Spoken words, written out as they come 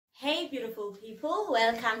Hey beautiful people,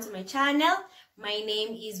 welcome to my channel. My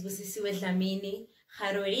name is Busisiwe Dlamini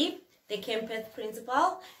Harori, the Chemical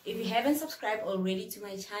Principal. If you haven't subscribed already to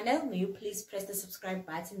my channel, may you please press the subscribe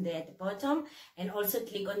button there at the bottom and also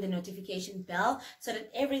click on the notification bell so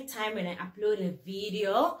that every time when I upload a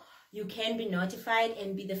video, you can be notified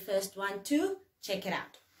and be the first one to check it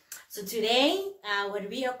out. So today, what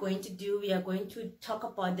we are going to do, we are going to talk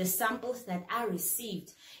about the samples that are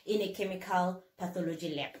received in a chemical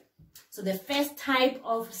pathology lab. So the first type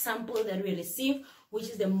of sample that we receive, which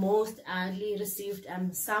is the most highly received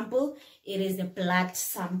sample, it is the blood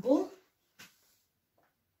sample.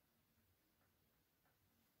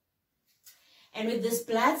 And with this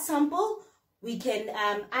blood sample, we can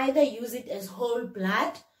either use it as whole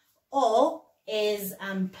blood or as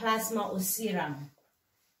plasma or serum.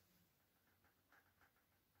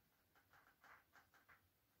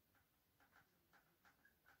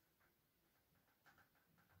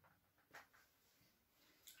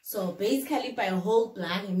 So basically by whole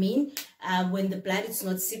blood, I mean when the blood is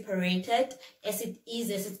not separated as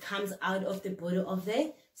it comes out of the body of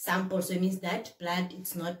the sample. So it means that blood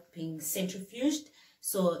it's not being centrifuged,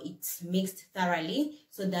 so it's mixed thoroughly.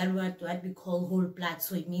 So that's what we call whole blood.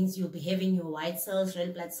 So it means you'll be having your white cells,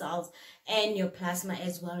 red blood cells, and your plasma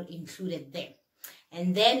as well included there.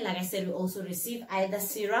 And then, like I said, we also receive either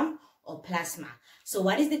serum or plasma. So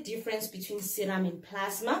what is the difference between serum and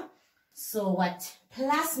plasma? So what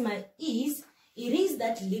plasma is, it is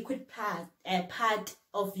that liquid part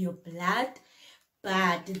of your blood,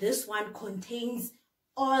 but this one contains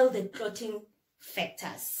all the clotting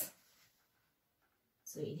factors.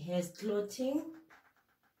 So it has clotting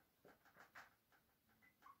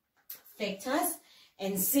factors,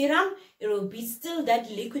 and serum, it will be still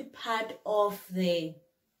that liquid part of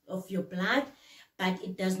your blood, but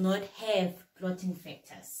it does not have clotting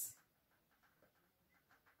factors.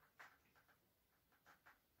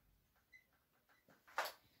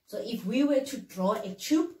 So if we were to draw a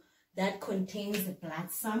tube that contains the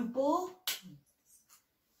blood sample,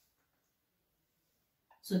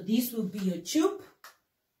 so this will be your tube,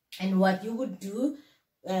 and what you would do,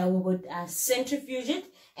 we would centrifuge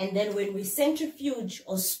it, and then when we centrifuge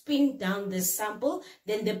or spin down the sample,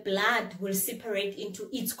 then the blood will separate into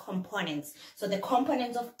its components. So the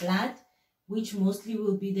components of blood, which mostly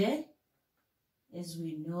will be there, as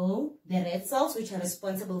we know, the red cells, which are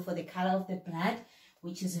responsible for the color of the blood,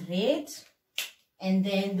 which is red, and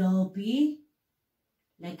then there will be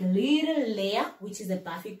like a little layer, which is a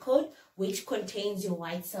buffy coat, which contains your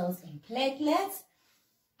white cells and platelets,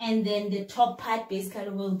 and then the top part basically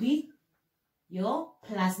will be your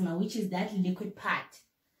plasma, which is that liquid part,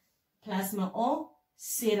 plasma or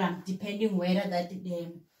serum, depending whether that there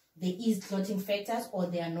is clotting factors or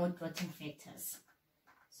there are not clotting factors.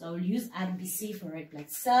 So I'll use RBC for red blood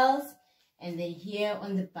cells. And then here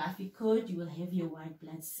on the buffy coat, you will have your white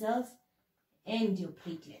blood cells and your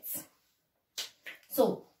platelets.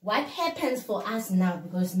 So what happens for us now,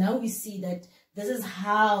 because now we see that this is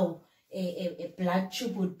how a blood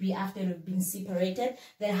tube would be after it's been separated,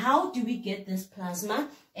 then how do we get this plasma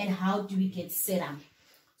and how do we get serum?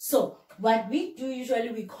 So what we do usually,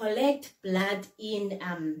 we collect blood in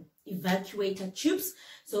evacuator tubes.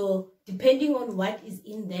 So depending on what is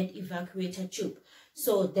in that evacuator tube.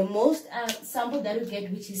 So the most sample that we get,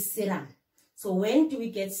 which is serum. So when do we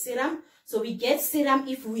get serum? So we get serum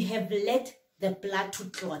if we have let the blood to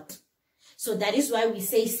clot. So that is why we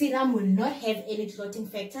say serum will not have any clotting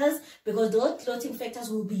factors, because those clotting factors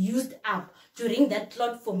will be used up during that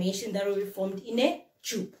clot formation that will be formed in a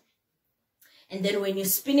tube. And then when you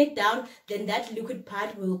spin it down, then that liquid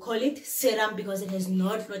part, we will call it serum because it has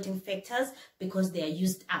no clotting factors because they are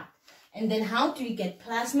used up. And then how do we get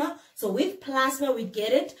plasma? So with plasma, we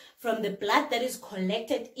get it from the blood that is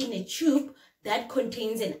collected in a tube that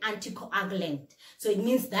contains an anticoagulant. So it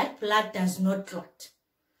means that blood does not clot.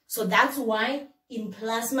 So that's why in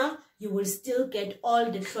plasma, you will still get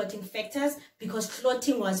all the clotting factors because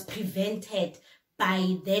clotting was prevented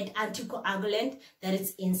by that anticoagulant that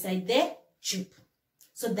is inside the tube.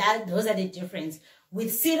 So those are the difference.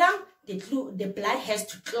 With serum, the blood has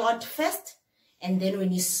to clot first. And then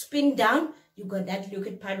when you spin down, you got that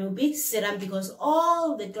liquid part will be serum because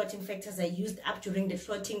all the clotting factors are used up during the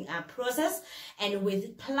clotting process. And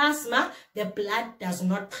with plasma, the blood does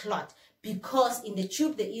not clot because in the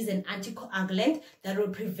tube there is an anticoagulant that will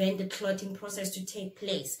prevent the clotting process to take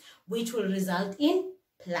place, which will result in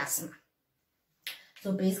plasma.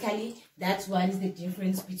 So basically, that's what is the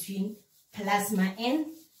difference between plasma and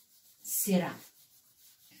serum.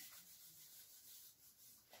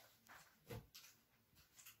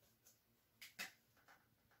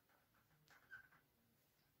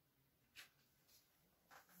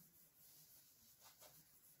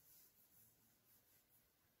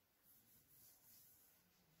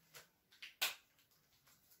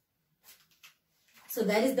 So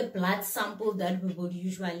that is the blood sample that we would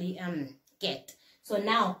usually get. So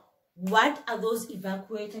now, what are those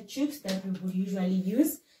evacuator tubes that we would usually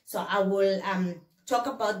use? So I will talk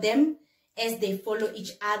about them as they follow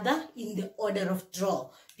each other in the order of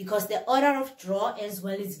draw, because the order of draw as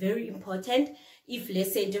well is very important. If,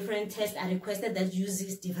 let's say, different tests are requested that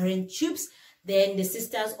uses different tubes, then the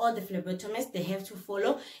sisters or the phlebotomists, they have to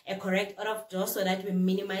follow a correct order of draw so that we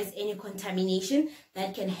minimize any contamination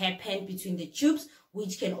that can happen between the tubes,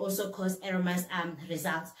 which can also cause erroneous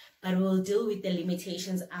results. But we'll deal with the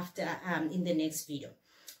limitations after in the next video.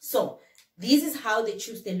 So this is how the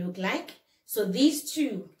tubes they look like. So these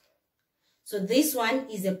two, so this one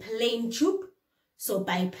is a plain tube. So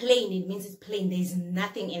by plain, it means it's plain. There's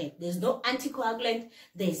nothing in it. There's no anticoagulant.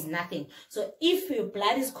 There's nothing. So if your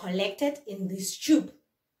blood is collected in this tube,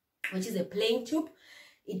 which is a plain tube,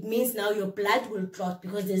 it means now your blood will clot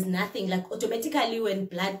because there's nothing. Like automatically when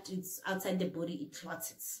blood is outside the body, it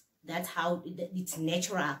clots. That's how it's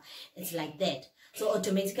natural. It's like that. So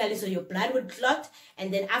automatically, so your blood will clot.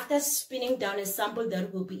 And then after spinning down a sample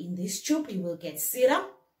that will be in this tube, you will get serum.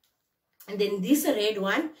 And then this red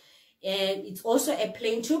one, and it's also a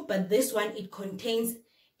plain tube, but this one, it contains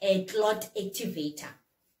a clot activator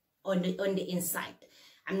on the inside.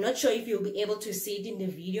 I'm not sure if you'll be able to see it in the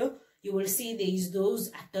video. You will see there's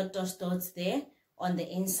those dots there on the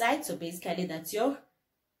inside. So basically that's your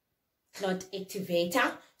clot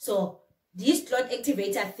activator. So this clot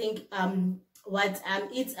activator, I think what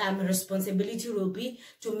its responsibility will be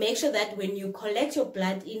to make sure that when you collect your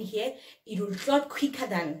blood in here, it will clot quicker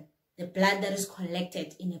than the blood that is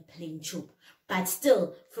collected in a plain tube. But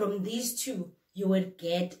still, from these two, you will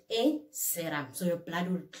get a serum. So your blood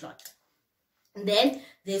will clot. And then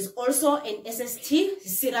there's also an SST,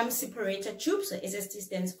 serum separator tube. So SST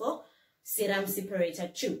stands for serum separator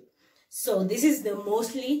tube. So this is the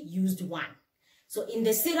mostly used one. So in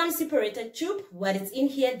the serum separator tube, what is in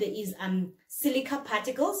here, there is silica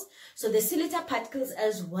particles. So the silica particles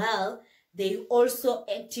as well, they also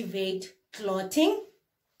activate clotting.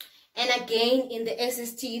 And again, in the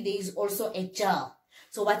SST, there is also a gel.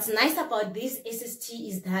 So what's nice about this SST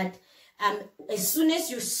is that as soon as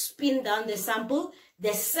you spin down the sample,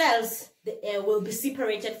 the cells will be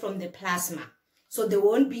separated from the plasma. So there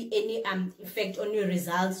won't be any effect on your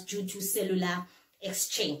results due to cellular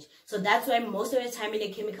exchange. So that's why most of the time in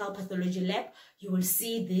a chemical pathology lab, you will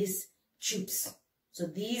see these tubes. So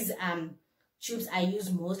these tubes are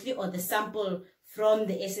used mostly, or the sample from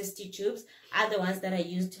the SST tubes are the ones that are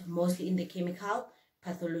used mostly in the chemical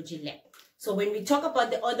pathology lab. So when we talk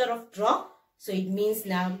about the order of draw, so it means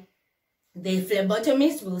now the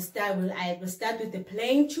phlebotomist will start with the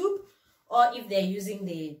plain tube, or if they're using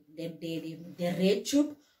the red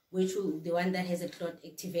tube, which will the one that has a clot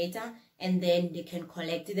activator, and then they can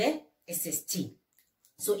collect the SST.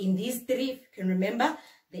 So in these three, if you can remember,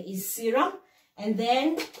 there is serum, and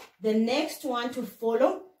then the next one to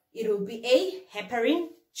follow, it will be a heparin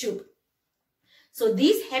tube. So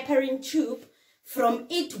this heparin tube, from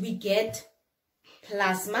it we get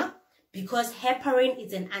plasma, because heparin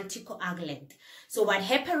is an anticoagulant. So what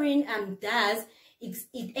heparin does,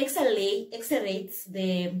 it accelerates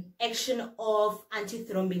the action of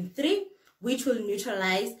antithrombin 3, which will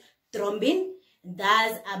neutralize thrombin,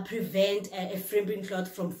 thus prevent a fibrin clot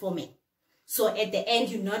from forming. So at the end,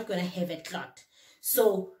 you're not going to have a clot.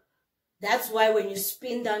 So that's why when you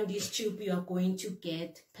spin down this tube, you are going to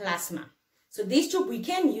get plasma. So this tube, we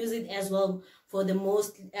can use it as well for the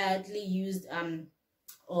mostly used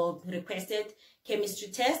or requested chemistry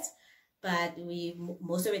test, but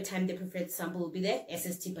most of the time the preferred sample will be the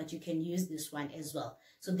SST, but you can use this one as well.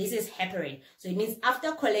 So this is heparin. So it means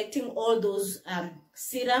after collecting all those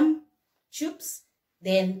serum tubes,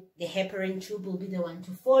 then the heparin tube will be the one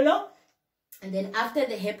to follow. And then after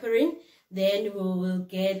the heparin, then we will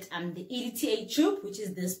get the EDTA tube, which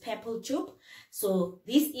is this purple tube. So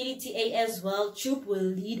this EDTA as well tube will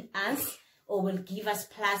lead us, or will give us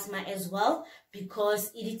plasma as well,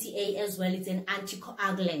 because EDTA as well is an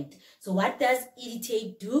anticoagulant. So what does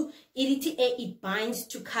EDTA do? EDTA, it binds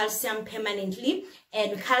to calcium permanently,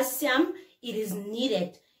 and calcium, it is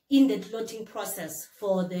needed in the clotting process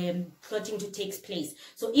for the clotting to take place.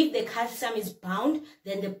 So if the calcium is bound,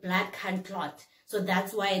 then the blood can't clot. So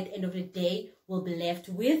that's why at the end of the day, we'll be left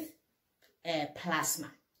with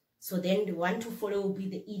plasma. So then the one to follow will be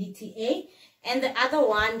the EDTA. And the other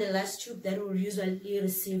one, the last tube that we'll usually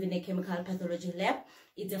receive in a chemical pathology lab,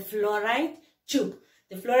 is a fluoride tube.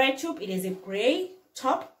 The fluoride tube, it is a gray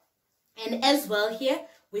top. And as well here,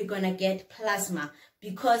 we're going to get plasma,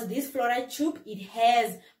 because this fluoride tube, it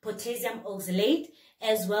has potassium oxalate,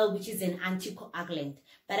 as well, which is an anticoagulant.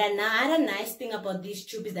 But another nice thing about this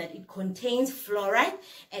tube is that it contains fluoride,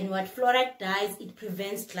 and what fluoride does, it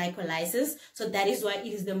prevents glycolysis. So that is why it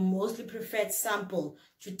is the mostly preferred sample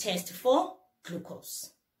to test for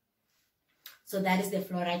glucose. So that is the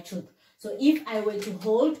fluoride tube. So if I were to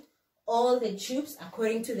hold all the tubes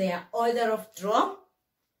according to their order of draw,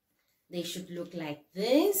 they should look like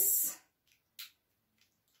this.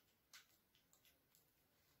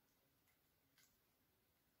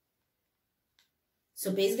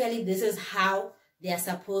 So basically, this is how they are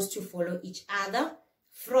supposed to follow each other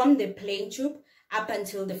from the plain tube up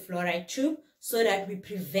until the fluoride tube, so that we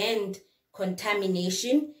prevent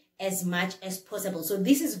contamination as much as possible. So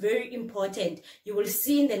this is very important. You will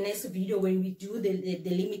see in the next video when we do the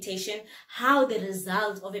limitation, how the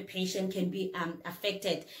results of a patient can be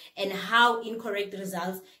affected, and how incorrect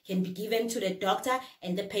results can be given to the doctor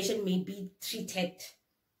and the patient may be treated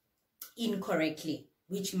incorrectly,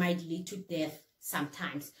 which might lead to death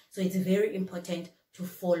sometimes. So it's very important to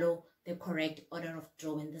follow the correct order of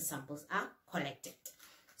draw when the samples are collected.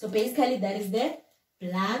 So basically that is the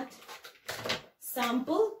blood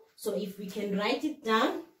sample. So if we can write it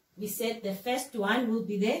down, we said the first one will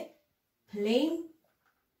be the plain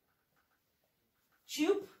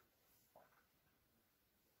tube.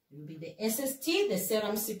 It will be the SST, the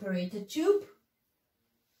serum separator tube.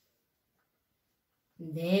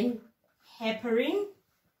 And then heparin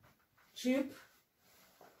tube,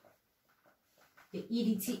 the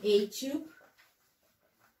EDTA tube,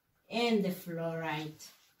 and the fluoride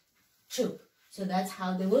tube. So that's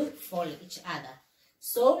how they will follow each other.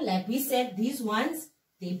 So like we said, these ones,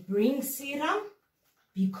 they bring serum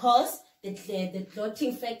because the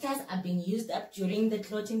clotting factors are being used up during the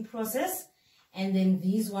clotting process. And then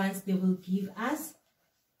these ones, they will give us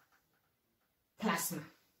plasma.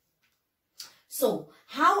 So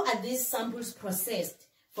how are these samples processed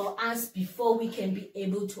for us before we can be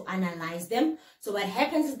able to analyze them? So what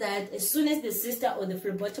happens is that as soon as the sister or the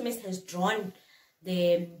phlebotomist has drawn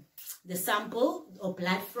the sample or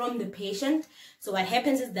blood from the patient, so what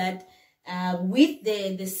happens is that with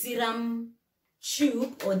the serum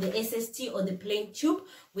tube or the SST or the plain tube,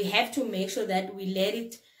 we have to make sure that we let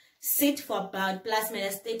it sit for about plus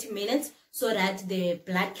minus 30 minutes so that the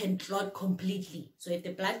blood can clot completely. So if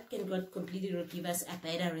the blood can clot completely, it will give us a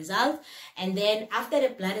better result. And then after the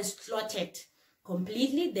blood is clotted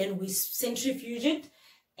completely, then we centrifuge it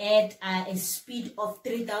at a speed of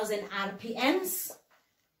 3000 RPMs.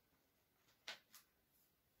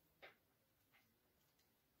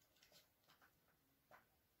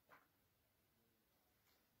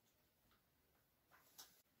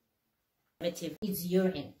 It's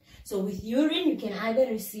urine. So with urine, you can either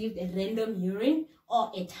receive a random urine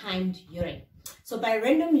or a timed urine. So by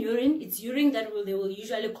random urine, it's urine that they will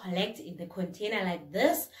usually collect in the container like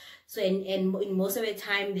this. So in most of the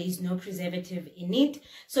time, there is no preservative in it.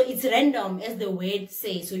 So it's random, as the word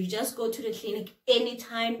says. So you just go to the clinic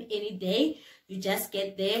anytime, any day. You just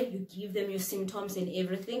get there, you give them your symptoms and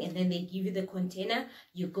everything, and then they give you the container.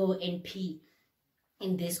 You go and pee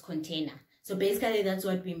in this container. So basically, that's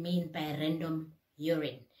what we mean by random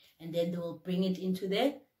urine. And then they will bring it into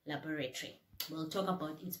the laboratory. We'll talk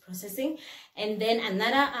about its processing. And then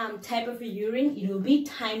another type of urine, it will be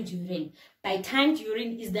timed urine. By timed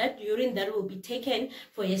urine is that urine that will be taken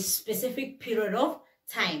for a specific period of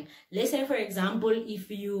time. Let's say, for example, if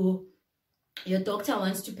your doctor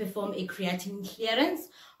wants to perform a creatinine clearance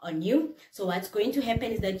on you. So what's going to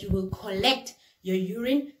happen is that you will collect your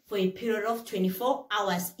urine for a period of 24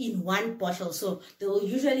 hours in one bottle. So they will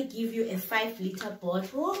usually give you a 5-liter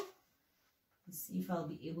bottle. Let's see if I'll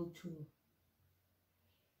be able to.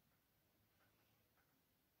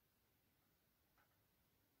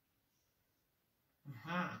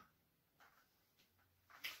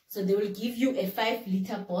 So they will give you a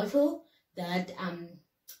 5-liter bottle that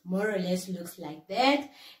more or less looks like that,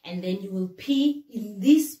 and then you will pee in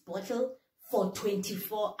this bottle for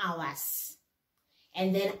 24 hours.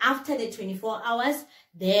 And then after the 24 hours,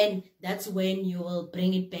 then that's when you will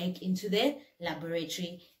bring it back into the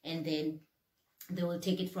laboratory, and then they will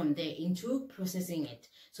take it from there into processing it.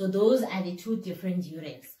 So those are the two different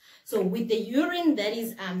urines. So with the urine that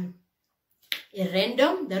is a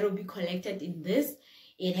random, that will be collected in this,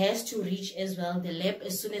 it has to reach as well the lab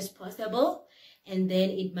as soon as possible, and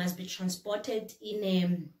then it must be transported in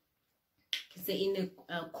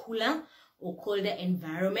a cooler or colder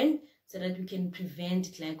environment, so that we can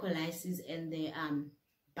prevent glycolysis and the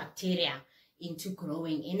bacteria into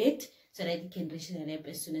growing in it, so that it can reach the lab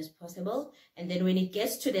as soon as possible. And then when it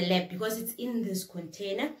gets to the lab, because it's in this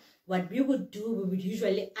container, what we would do, we would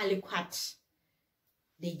usually aliquot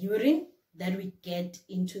the urine that we get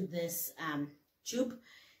into this tube,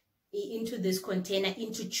 into this container,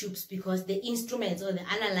 into tubes, because the instruments or the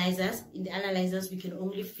analyzers, in the analyzers we can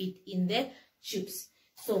only fit in the tubes.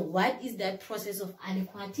 So what is that process of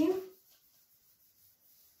aliquoting?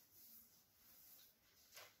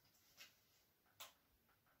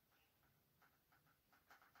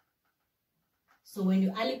 So when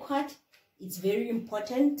you aliquot, it's very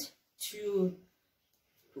important to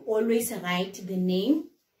always write the name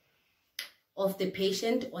of the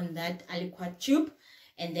patient on that aliquot tube,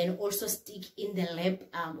 and then also stick in the lab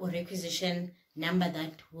or requisition number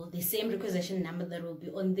that will, the same requisition number that will be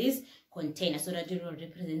on this container, so that it will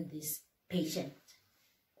represent this patient.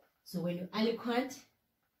 So when you aliquot,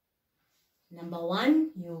 number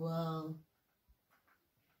one, you will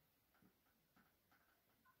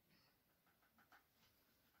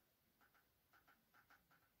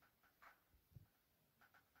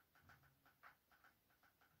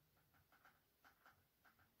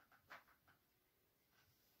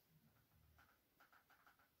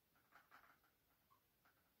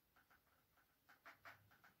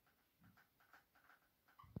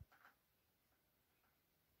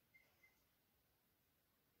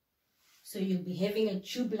so you'll be having a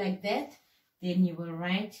tube like that. Then you will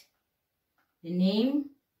write the name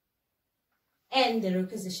and the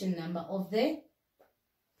requisition number of the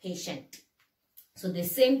patient. So the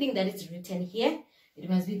same thing that is written here, it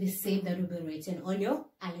must be the same that will be written on your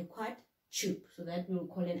aliquot tube. So that we will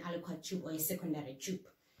call an aliquot tube or a secondary tube.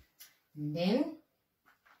 And then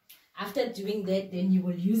after doing that, then you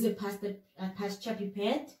will use a pasture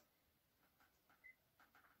pipette.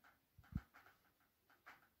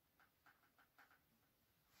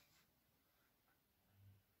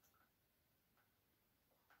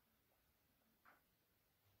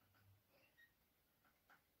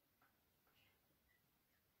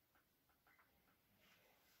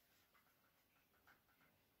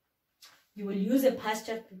 You will use a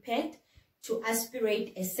pasture pipette to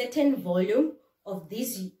aspirate a certain volume of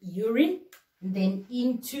this urine, and then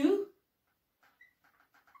into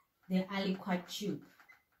the aliquot tube.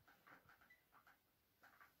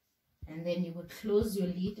 And then you will close your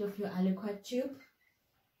lid of your aliquot tube.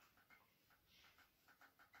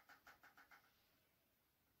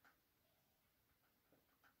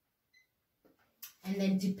 And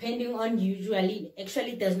then depending on, usually,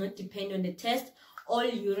 actually it does not depend on the test, all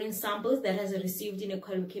urine samples that has received in a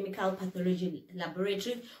chemical pathology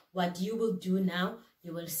laboratory, what you will do now,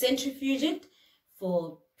 you will centrifuge it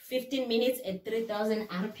for 15 minutes at 3000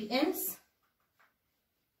 RPMs.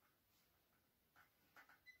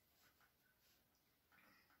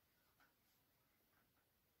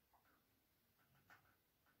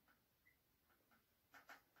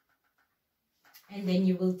 And then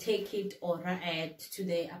you will take it or add to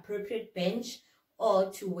the appropriate bench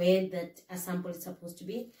or to where that a sample is supposed to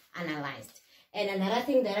be analyzed. And another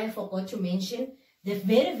thing that I forgot to mention, the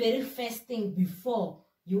very first thing before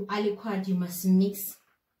you aliquot, you must mix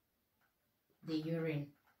the urine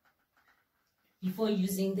before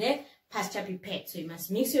using the pasture pipette. So you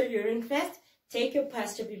must mix your urine first, take your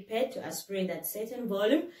pasture pipette to aspirate that certain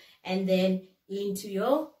volume, and then into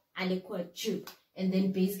your aliquot tube. And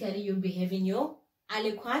then basically you'll be having your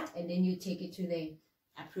aliquot, and then you take it to the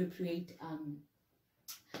appropriate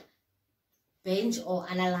bench or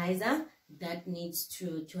analyzer that needs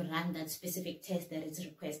to run that specific test that is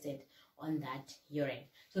requested on that urine.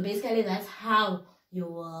 So basically that's how you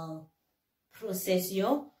will process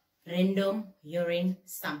your random urine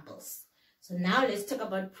samples. So now let's talk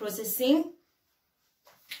about processing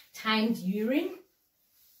timed urine.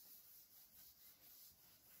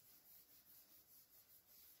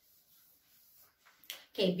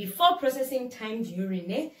 Okay, before processing timed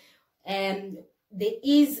urine, there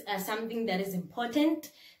is something that is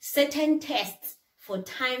important. Certain tests for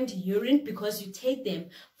timed urine, because you take them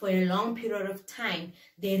for a long period of time,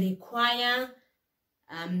 they require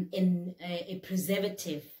a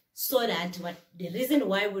preservative, so that the reason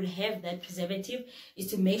why we have that preservative is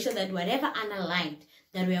to make sure that whatever analyte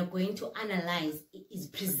that we are going to analyze is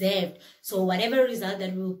preserved. So whatever result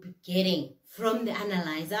that we will be getting from the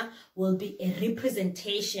analyzer will be a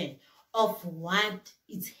representation of what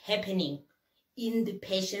is happening in the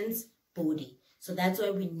patient's body. So that's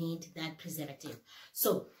why we need that preservative.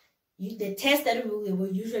 So the test that we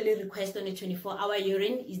will usually request on a 24-hour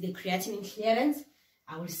urine is the creatinine clearance.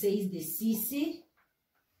 I will say is the CC.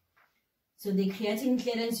 So the creatinine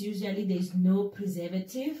clearance, usually there is no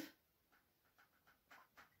preservative.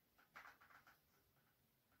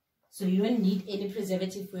 So you don't need any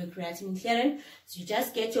preservative for your creatinine clearance. So you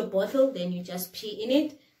just get your bottle, then you just pee in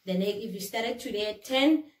it. Then if you started today at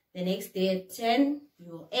 10, the next day at 10,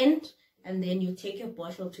 you will end. and then you take your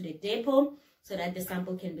bottle to the depot so that the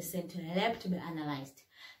sample can be sent to the lab to be analyzed.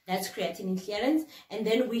 That's creatinine clearance. And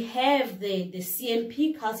then we have the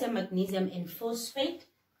CMP, calcium, magnesium, and phosphate.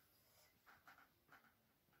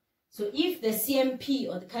 So if the CMP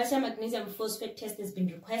or the calcium, magnesium, phosphate test has been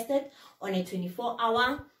requested on a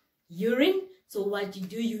 24-hour urine, so what you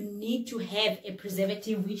do, you need to have a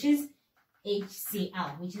preservative, which is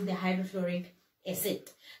HCl, which is the hydrochloric acid.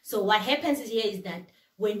 So what happens here is that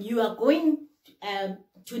when you are going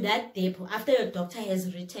to that depot, after your doctor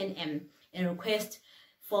has written a request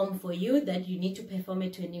form for you that you need to perform a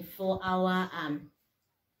 24-hour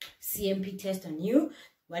CMP test on you,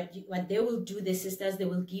 what they will do, the sisters, they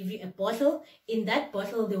will give you a bottle. In that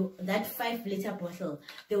bottle, that 5-liter bottle,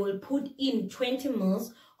 they will put in 20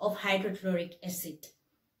 ml of hydrochloric acid.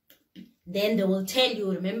 Then they will tell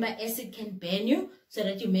you, remember, acid can burn you, so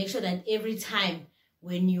that you make sure that every time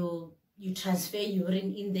when you transfer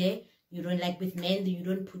urine in there, you don't, like with men, you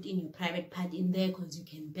don't put in your private part in there because you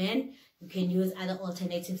can burn. You can use other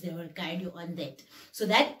alternatives. They will guide you on that. So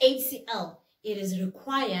that HCl, it is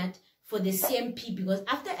required for the CMP, because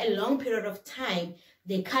after a long period of time,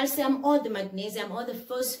 the calcium or the magnesium or the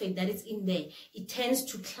phosphate that is in there, it tends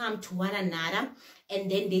to clump to one another,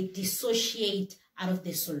 and then they dissociate out of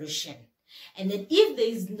the solution. And then if there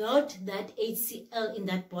is not that HCl in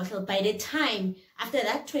that bottle, by the time after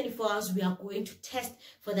that 24 hours, we are going to test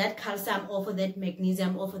for that calcium or for that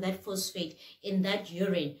magnesium or for that phosphate in that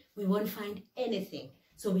urine, we won't find anything.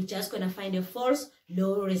 So we're just going to find a false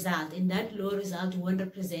low result, and that low result won't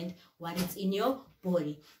represent what is in your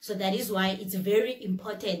body. So that is why it's very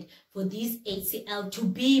important for this HCl to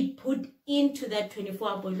be put into that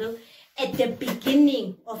 24-hour bottle at the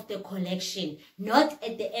beginning of the collection, not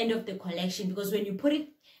at the end of the collection, because when you put it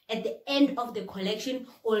at the end of the collection,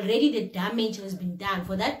 already the damage has been done.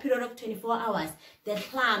 For that period of 24 hours, the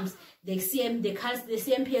clumps, the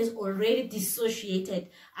CMP has already dissociated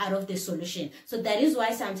out of the solution. So that is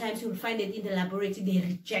why sometimes you'll find that in the laboratory, they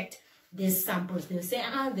reject these samples. They'll say,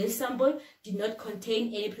 this sample did not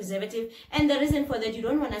contain any preservative. And the reason for that, you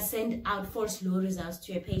don't want to send out false low results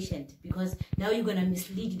to a patient, because now you're going to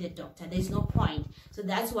mislead the doctor. There's no point. So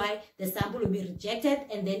that's why the sample will be rejected,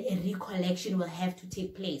 and then a recollection will have to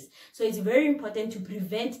take place. So it's very important to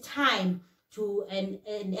prevent time to, and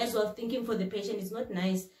as well, thinking for the patient, it's not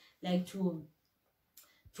nice like to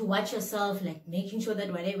watch yourself, like making sure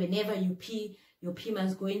that whenever you pee, your pee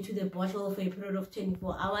must go into the bottle for a period of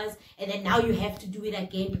 24 hours, and then now you have to do it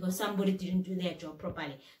again because somebody didn't do their job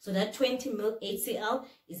properly. So that 20 ml HCl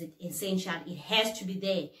is essential. It has to be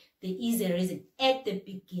there. There is a reason at the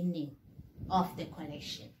beginning of the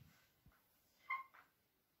collection.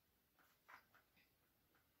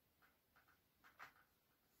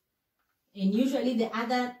 And usually the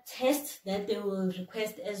other test that they will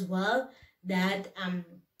request as well that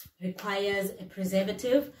requires a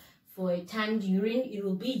preservative for a timed urine, it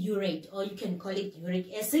will be urate, or you can call it uric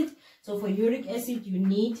acid. So for uric acid, you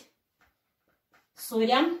need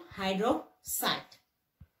sodium hydroxide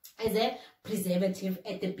as a preservative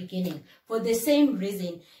at the beginning. For the same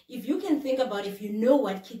reason, if you can think about, if you know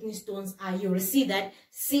what kidney stones are, you will see that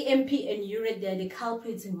CMP and urate, they are the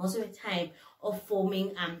culprits in most of the time of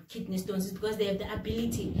forming kidney stones. It's because they have the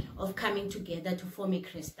ability of coming together to form a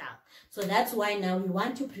crystal. So that's why now we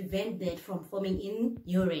want to prevent that from forming in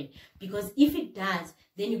urine, because if it does,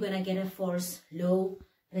 then you're going to get a false low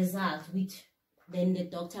result, which then the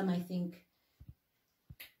doctor might think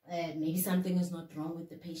maybe something is not wrong with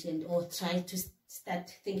the patient, or try to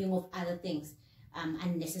start thinking of other things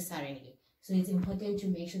unnecessarily. So it's important to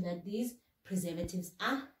make sure that these preservatives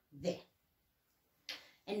are there.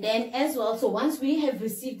 And then as well, so once we have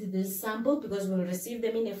received this sample, because we'll receive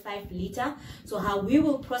them in a 5-liter, so how we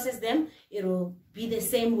will process them, it will be the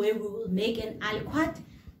same way. We will make an aliquot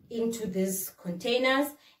into these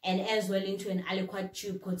containers, and as well into an aliquot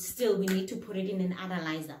tube, because still we need to put it in an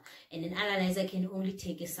analyzer, and an analyzer can only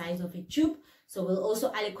take a size of a tube. So we'll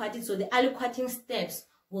also aliquot it. So the aliquoting steps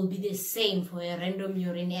will be the same for a random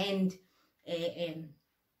urine and a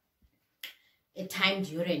timed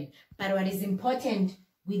urine. But what is important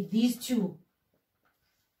with these two,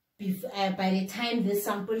 by the time the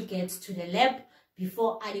sample gets to the lab,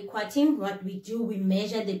 before aliquoting, what we do, we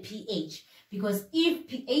measure the pH. Because if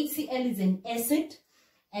HCl is an acid,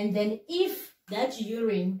 and then if that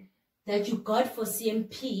urine that you got for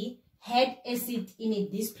CMP had acid in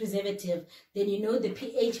it, this preservative, then you know the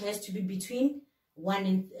pH has to be between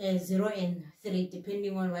 0 and 3,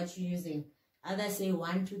 depending on what you're using. Others say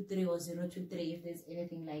 1 to 3 or 0 to 3 if there's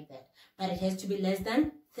anything like that. But it has to be less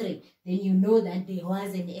than 3. Then you know that there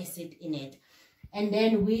was an acid in it. And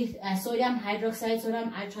then with sodium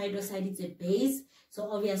hydroxide is a base.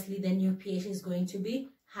 So obviously then your pH is going to be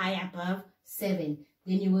high above 7.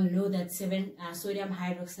 Then you will know that sodium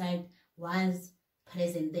hydroxide was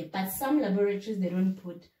present there. But some laboratories, they don't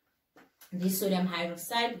put this sodium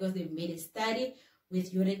hydroxide because they've made a study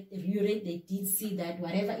with urate. They did see that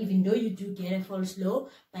whatever, even though you do get a false low,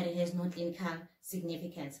 but it has no clinical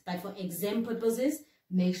significance. But for exam purposes,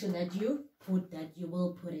 make sure that you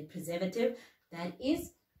will put a preservative that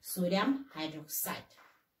is sodium hydroxide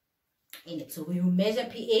in it. So we will measure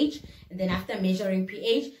pH, and then after measuring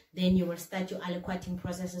pH, then you will start your aliquoting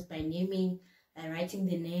processes by naming, writing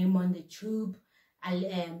the name on the tube,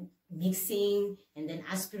 mixing, and then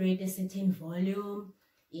aspirate a certain volume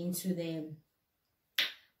into the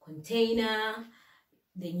container,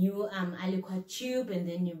 the new aliquot tube, and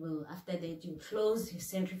then you will, after that, you close your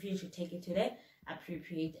centrifuge, you take it to the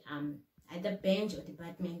appropriate either bench or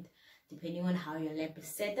department, depending on how your lab is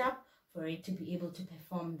set up, for it to be able to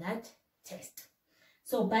perform that test.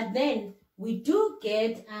 So, but then we do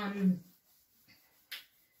get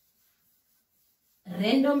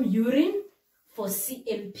random urine for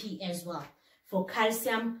CMP as well, for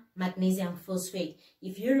calcium magnesium phosphate.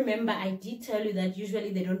 If you remember, I did tell you that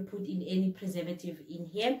usually they don't put in any preservative in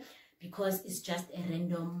here because it's just a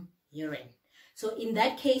random urine. So in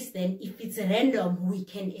that case, then if it's random, we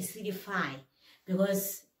can acidify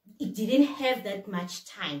because it didn't have that much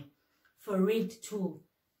time for it to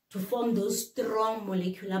form those strong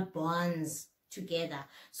molecular bonds together.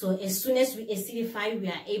 So as soon as we acidify, we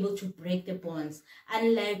are able to break the bonds,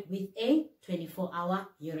 unlike with a 24-hour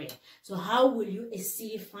urine. So how will you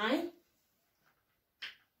acidify?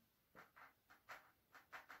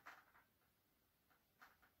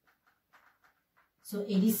 So a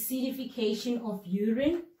acidification of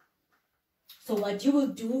urine. So what you will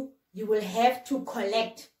do, you will have to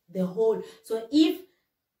collect the whole. So if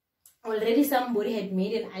already somebody had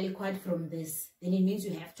made an aliquot from this, then it means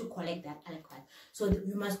you have to collect that aliquot. So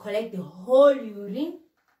you must collect the whole urine.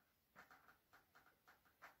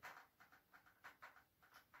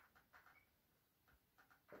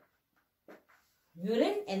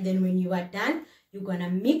 And then when you are done, you're gonna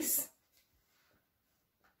mix.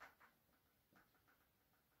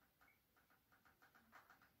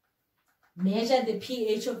 Measure the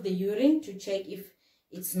pH of the urine to check if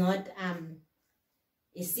it's not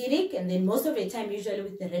acidic, and then most of the time, usually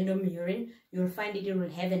with the random urine, you'll find it will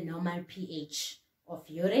have a normal pH of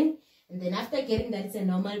urine. And then after getting that it's a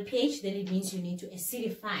normal pH, then it means you need to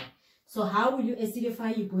acidify. So how will you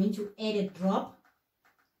acidify? You're going to add a drop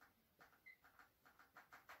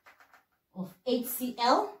of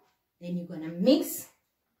HCl, then you're going to mix.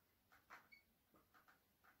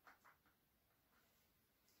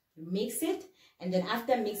 You mix it, and then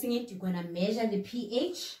after mixing it, you're going to measure the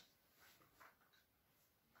pH.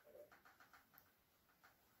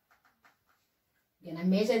 You're going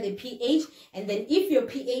to measure the pH, and then if your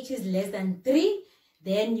pH is less than 3,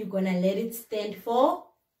 then you're going to let it stand for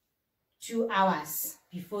 2 hours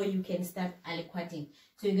before you can start aliquoting.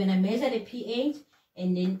 So you're going to measure the pH,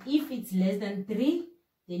 and then if it's less than 3,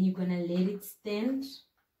 then you're going to let it stand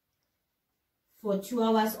for 2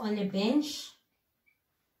 hours on a bench.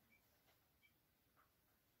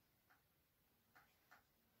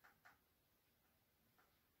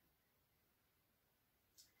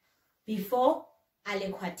 Before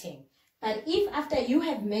aliquoting. But if after you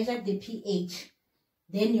have measured the pH,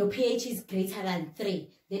 then your pH is greater than 3,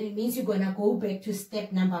 then it means you're gonna go back to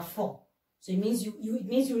step number 4. So it means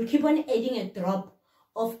you will keep on adding a drop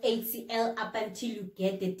of HCl up until you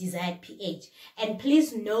get the desired pH. And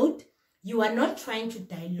please note, you are not trying to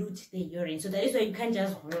dilute the urine. So that is why you can't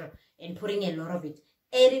just and putting a lot of it.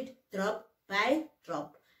 Add it drop by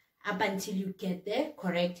drop up until you get the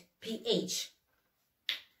correct pH.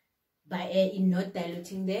 By in not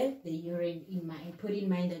diluting the urine, put in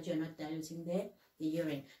mind that you're not diluting the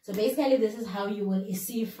urine. So basically, this is how you will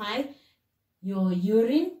acidify your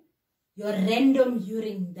urine, your random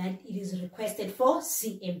urine that it is requested for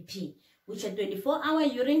CMP, which a 24-hour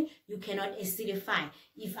urine you cannot acidify.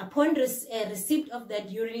 If upon receipt of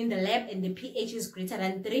that urine in the lab and the pH is greater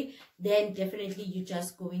than 3, then definitely you're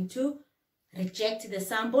just going to reject the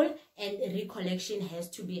sample, and a recollection has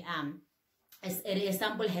to be a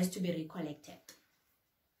sample has to be recollected.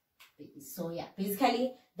 So yeah,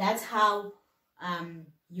 basically that's how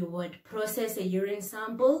you would process a urine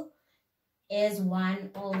sample as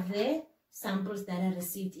one of the samples that are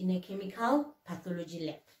received in a chemical pathology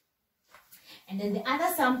lab. And then the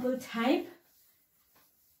other sample type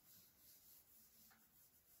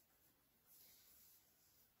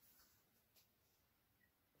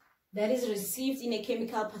that is received in a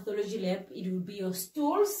chemical pathology lab, it will be your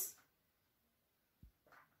stools.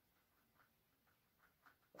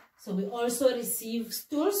 So we also receive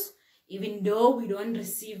stools, even though we don't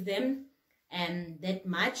receive them that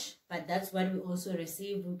much, but that's what we also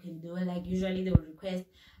receive. We can do it like usually they will request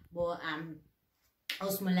more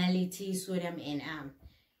osmolality, sodium and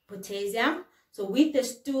potassium. So with the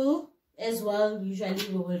stool as well, usually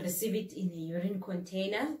we will receive it in a urine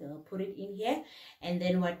container. They'll put it in here, and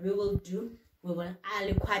then what we will do, we will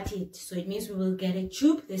aliquot it. So it means we will get a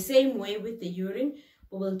tube the same way with the urine.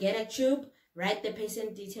 We will get a tube, write the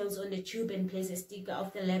patient details on the tube and place a sticker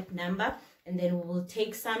of the lab number, and then we will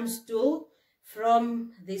take some stool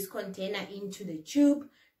from this container into the tube,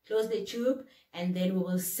 close the tube, and then we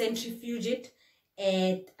will centrifuge it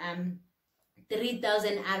at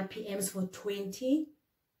 3000 RPMs for 20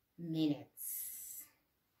 minutes.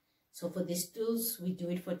 So for the stools, we do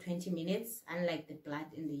it for 20 minutes, unlike the blood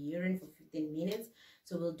in the urine for 15 minutes.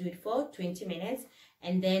 So we'll do it for 20 minutes,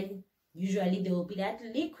 and then usually there will be that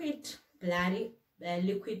liquid, bloody,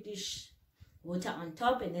 liquidish water on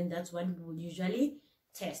top, and then that's what we will usually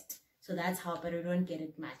test. So that's how, but we don't get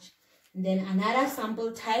it much. And then another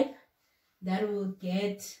sample type that we'll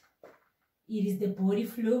get, it is the body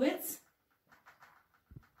fluids,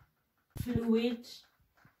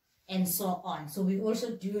 and so on. So we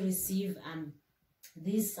also do receive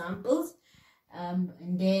these samples,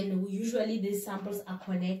 and then usually these samples are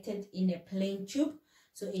collected in a plain tube,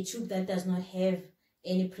 so a tube that does not have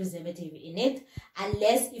any preservative in it,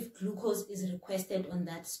 unless if glucose is requested on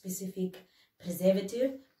that specific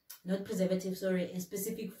preservative, not preservative, sorry, a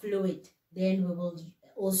specific fluid, then we will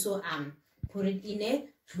also put it in a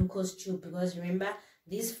glucose tube, because remember,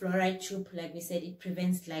 this fluoride tube, like we said, it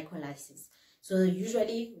prevents glycolysis. So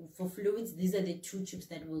usually for fluids, these are the two tubes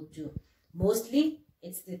that we'll do. Mostly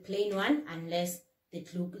it's the plain one, unless the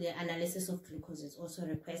analysis of glucose is also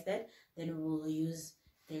requested, then we will use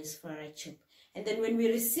this fluoride tube. And then when we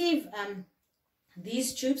receive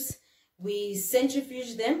these tubes, we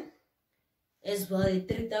centrifuge them as well at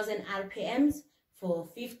 3000 RPMs for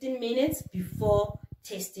 15 minutes before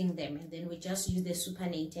testing them, and then we just use the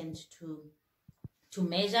supernatant to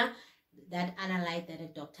measure that analyte that a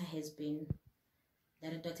doctor has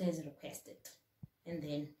requested. And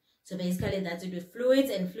then so basically that's it with fluids.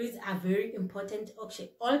 And fluids are very important.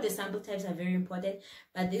 Actually, all the sample types are very important,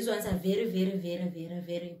 but these ones are very, very, very, very,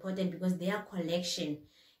 very important, because their collection,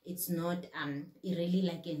 it's not really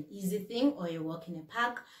like an easy thing or a walk in a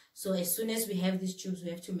park. So as soon as we have these tubes, we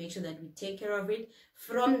have to make sure that we take care of it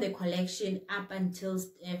from the collection up until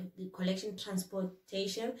the collection,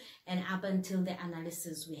 transportation, and up until the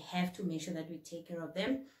analysis. We have to make sure that we take care of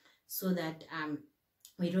them, so that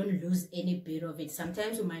we don't lose any bit of it.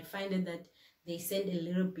 Sometimes we might find it that they send a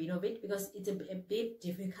little bit of it, because it's a bit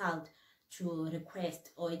difficult to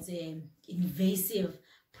request, or it's an invasive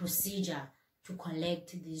procedure to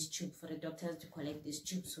collect these tubes, for the doctors to collect these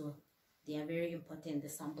tubes. So they are very important, the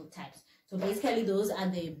sample types. So basically those are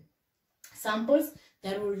the samples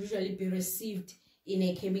that will usually be received in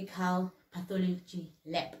a chemical pathology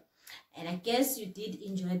lab. And I guess you did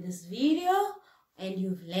enjoy this video, and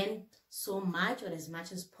you've learned so much, or as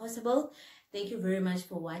much as possible. Thank you very much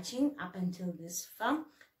for watching up until this far.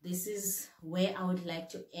 This is where I would like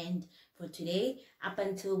to end for today. Up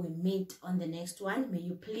until we meet on the next one, may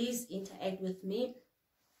you please interact with me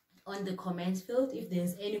on the comments field. If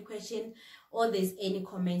there's any question or there's any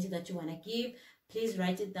comment that you want to give, please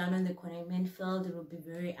write it down on the comment field. It will be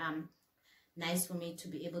very nice for me to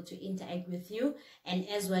be able to interact with you. And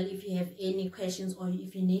as well, if you have any questions, or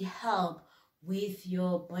if you need help with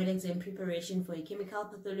your board exam preparation for a chemical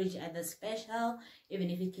pathology, either special,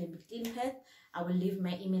 even if it can be clean path, I will leave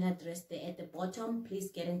my email address there at the bottom.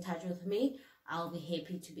 Please get in touch with me. I'll be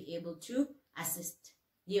happy to be able to assist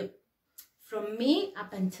you. From me,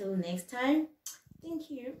 up until next time,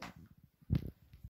 thank you.